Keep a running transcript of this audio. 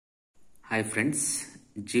Hi friends,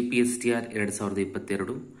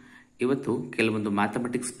 gpstr2022 ಇವತ್ತು ಕೆಲವೊಂದು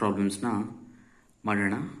mathematics ಪ್ರಾಬ್ಲಮ್ಸ್ನ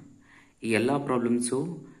ಮಾಡೋಣ. ಈ ಎಲ್ಲ ಪ್ರಾಬ್ಲಮ್ಸು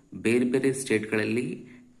ಬೇರೆ ಬೇರೆ ಸ್ಟೇಟ್ಗಳಲ್ಲಿ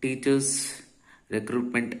ಟೀಚರ್ಸ್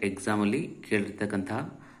ರಿಕ್ರೂಟ್ಮೆಂಟ್ ಎಕ್ಸಾಮಲ್ಲಿ ಕೇಳಿರ್ತಕ್ಕಂಥ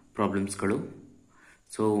ಪ್ರಾಬ್ಲಮ್ಸ್ಗಳು.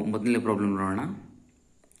 ಸೊ ಮೊದಲನೇ ಪ್ರಾಬ್ಲಮ್ ನೋಡೋಣ.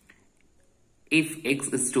 If x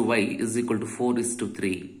is to y is equal to 4 is to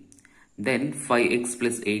 3, then 5x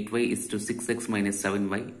plus 8y is to 6x minus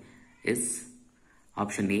 7y is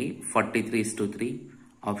option A 43 is to 3,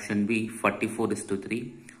 option B 44 is to 3,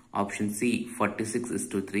 option C 46 is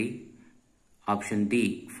to 3, option D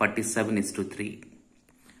 47 is to 3.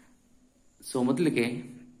 So ಮೊದಲಿಗೆ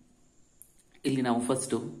ಇಲ್ಲಿ ನಾವು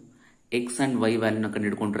first x and y ವ್ಯಾಲ್ಯೂನ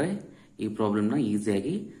ಕಂಡುಹಿಡ್ಕೊಂಡ್ರೆ ಈ ಪ್ರಾಬ್ಲಮ್ನ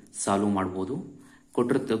ಈಸಿಯಾಗಿ solve ಮಾಡ್ಬೋದು.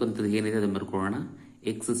 ಕೊಟ್ಟಿರ್ತಕ್ಕಂಥದ್ದು ಏನಿದೆ ಅದನ್ನು ಬರ್ಕೊಳ್ಳೋಣ.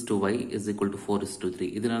 x is to y is equal to 4 is to 3.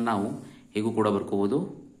 ಇದನ್ನ ನಾವು ಹೇಗೂ ಕೂಡ ಬರ್ಕೋಬಹುದು.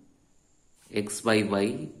 x by y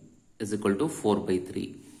is equal to 4 by 3.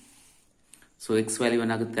 So x value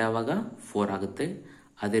ಏನಾಗುತ್ತೆ, ಆವಾಗ 4 ಆಗುತ್ತೆ.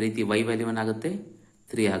 ಅದೇ ರೀತಿ y ವ್ಯಾಲ್ಯೂ ಏನಾಗುತ್ತೆ,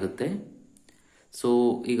 3 ಆಗುತ್ತೆ. ಸೊ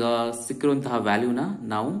ಈಗ ಸಿಕ್ಕಿರುವಂತಹ ವ್ಯಾಲ್ಯೂನ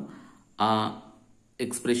ನಾವು ಆ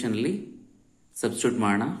ಎಕ್ಸ್ಪ್ರೆಷನ್ ಅಲ್ಲಿ ಸಬ್ಸ್ಟಿಟ್ಯೂಟ್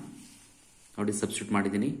ಮಾಡೋಣ. ನೋಡಿ, ಸಬ್ಸ್ಟಿಟ್ಯೂಟ್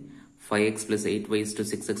ಮಾಡಿದ್ದೀನಿ. 5x plus 8y is to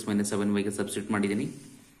 6x minus 7y ಗೆ ಸಬ್ಸ್ಟಿಟ್ಯೂಟ್ ಮಾಡಿದ್ದೀನಿ.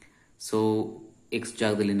 ಸೊ x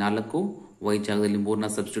ಜಾಗದಲ್ಲಿ 4, y ಜಾಗದಲ್ಲಿ 3ನ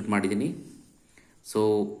ಸಬ್ಸ್ಟಿಟ್ಯೂಟ್ ಮಾಡಿದ್ದೀನಿ. So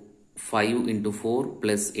 5 into 4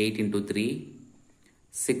 plus 8 into 3,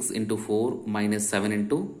 6 into 4 minus 7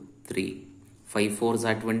 into 3. 5 4s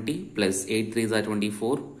are 20 plus 8 3s are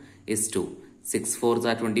 24 is 2. 6 4s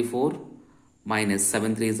are 24 minus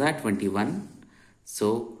 7 3s are 21. So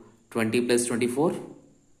 20 plus 24,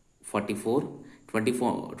 44.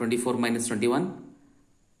 24 minus 21,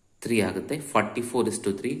 3 ಆಗುತ್ತೆ. 44 is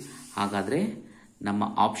to 3. ಹಾಗಾದ್ರೆ ನಮ್ಮ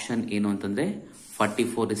option ಏನು ಅಂತಂದ್ರೆ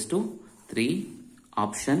 44 is to 3.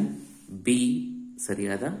 ಆಪ್ಷನ್ ಬಿ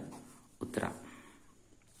ಸರಿಯಾದ ಉತ್ತರ.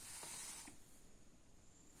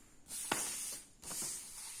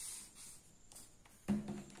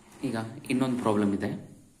 ಈಗ ಇನ್ನೊಂದು ಪ್ರಾಬ್ಲಮ್ ಇದೆ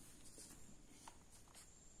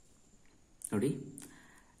ನೋಡಿ.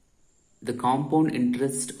 The compound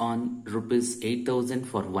interest on rupees 8,000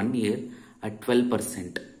 for 1 year at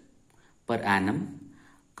 12% per annum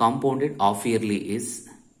compounded off yearly is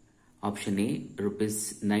option A rupees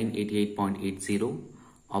 988.80,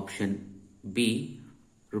 option B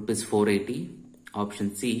rupees 480, option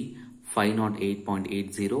C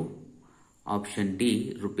 508.80, option D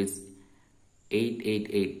rupees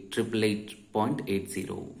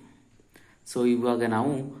 888,888.80. So ಇವಾಗ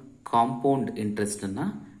ನಾವು compound interest ಅನ್ನ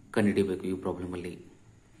ಕಂಡುಹಿಡಿಯಬೇಕು ಈ ಪ್ರಾಬ್ಲಮ್ ಅಲ್ಲಿ.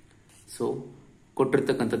 So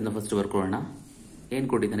ಕೊಟ್ಟಿರ್ತಕ್ಕಂಥದ್ದನ್ನ first ಬರ್ಕೊಳ್ಳೋಣ. ಏನ್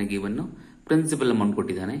ಕೊಟ್ಟಿದ್ದಾನೆ, given principal amount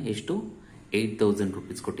ಕೊಟ್ಟಿದ್ದಾನೆ. ಎಷ್ಟು, 8,000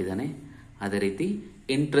 ರೂಪೀಸ್ ಕೊಟ್ಟಿದ್ದಾನೆ. ಅದೇ ರೀತಿ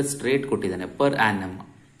ಇಂಟ್ರೆಸ್ಟ್ ರೇಟ್ ಕೊಟ್ಟಿದ್ದಾನೆ ಪರ್ ಆ್ಯನಮ್.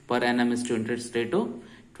 ಪರ್ ಆ್ಯನಮ್ ಎಷ್ಟು ಇಂಟ್ರೆಸ್ಟ್ ರೇಟು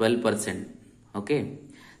 12%. ಓಕೆ,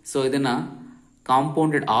 ಸೊ ಇದನ್ನ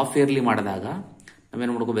ಕಾಂಪೌಂಡೆಡ್ ಆಫ್ ಇಯರ್ಲಿ ಮಾಡಿದಾಗ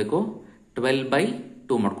ನಾವೇನು ಮಾಡ್ಕೋಬೇಕು,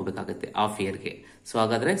 12/2 ಮಾಡ್ಕೋಬೇಕಾಗುತ್ತೆ ಆಫ್ ಇಯರ್ಗೆ. ಸೊ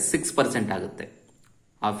ಹಾಗಾದ್ರೆ 6% ಆಗುತ್ತೆ.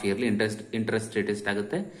 ಹಾಫ್ ಇಯರ್ಲಿ ಇಂಟ್ರೆಸ್ಟ್ ರೇಟ್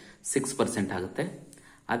ಎಷ್ಟಾಗುತ್ತೆ, 6% ಆಗುತ್ತೆ.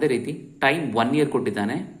 ಅದೇ ರೀತಿ ಟೈಮ್ 1 ಇಯರ್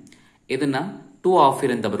ಕೊಟ್ಟಿದ್ದಾನೆ. ಇದನ್ನ 2 ಹಾಫ್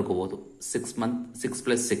ಇಯರ್ ಅಂತ ಬರ್ಕೋಬಹುದು. 6 ಮಂತ್, 6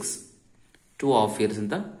 + 6 2 ಹಾಫ್ ಇಯರ್ಸ್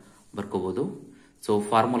ಅಂತ ಬರ್ಕೋಬಹುದು. ಸೊ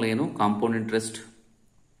ಫಾರ್ಮುಲಾ ಏನು, compound interest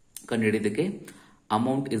ಕಂಡುಹಿಡಿಯೋದಕ್ಕೆ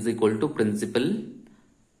amount is equal to principal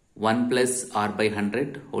 1 +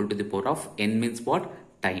 r/100 whole to the power of n means what,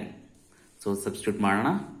 time. So substitute ಮಾಡೋಣ.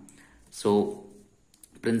 ಸೊ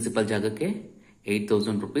ಪ್ರಿನ್ಸಿಪಲ್ ಜಾಗಕ್ಕೆ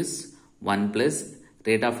 8,000 rupees, 1 plus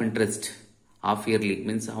rate of interest half yearly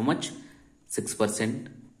means how much, 6%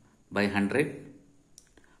 by 100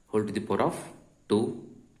 whole to the power of 2.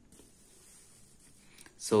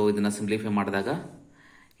 So ಇದನ್ನ simplify ಮಾಡಿದಾಗ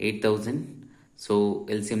 8,000, so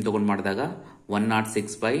LCM ತಗೊಂಡು ಮಾಡಿದಾಗ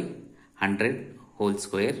 106/100 whole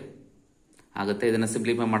square ಆಗುತ್ತೆ. ಇದನ್ನ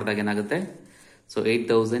simplify ಮಾಡಿದಾಗ ಏನಾಗುತ್ತೆ, ಸೊ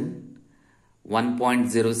 8,000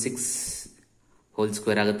 1.06 ಹೋಲ್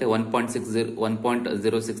ಸ್ಕ್ವೇರ್ ಆಗುತ್ತೆ.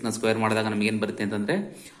 1.06 ನ ಸ್ಕ್ವೇರ್ ಮಾಡಿದಾಗ ನಮ್ಗೆ ಏನ್ ಬರುತ್ತೆ ಅಂತಂದ್ರೆ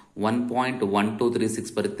 1.1236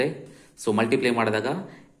 ಬರುತ್ತೆ. ಸೊ ಮಲ್ಟಿಪ್ಲೈ ಮಾಡಿದಾಗ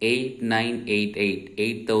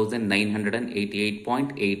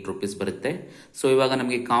 8,988 ರೂಪೀಸ್ ಬರುತ್ತೆ. ಸೊ ಇವಾಗ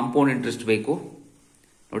ನಮಗೆ ಕಾಂಪೌಂಡ್ ಇಂಟ್ರೆಸ್ಟ್ ಬೇಕು.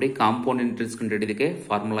 ನೋಡಿ, ಕಾಂಪೌಂಡ್ ಇಂಟ್ರೆಸ್ಟ್ ಕಂಡುಹಿಡಿಯೋದಕ್ಕೆ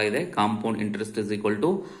ಫಾರ್ಮುಲಾ ಇದೆ. Compound interest is equal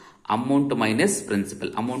to amount minus principal.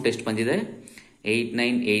 Amount ಎಷ್ಟು ಬಂದಿದೆ,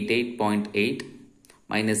 8,988.8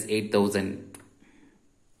 ಮೈನಸ್ 8,000.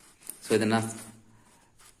 ಸೊ ಇದನ್ನ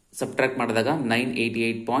ಸಬ್ಟ್ರಾಕ್ಟ್ ಮಾಡಿದಾಗ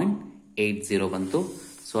 988.80 ಬಂತು.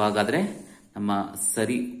 ಸೊ ಹಾಗಾದ್ರೆ ನಮ್ಮ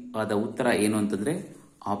ಸರಿಯಾದ ಉತ್ತರ ಏನು ಅಂತಂದ್ರೆ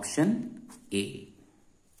ಆಪ್ಷನ್ ಎ.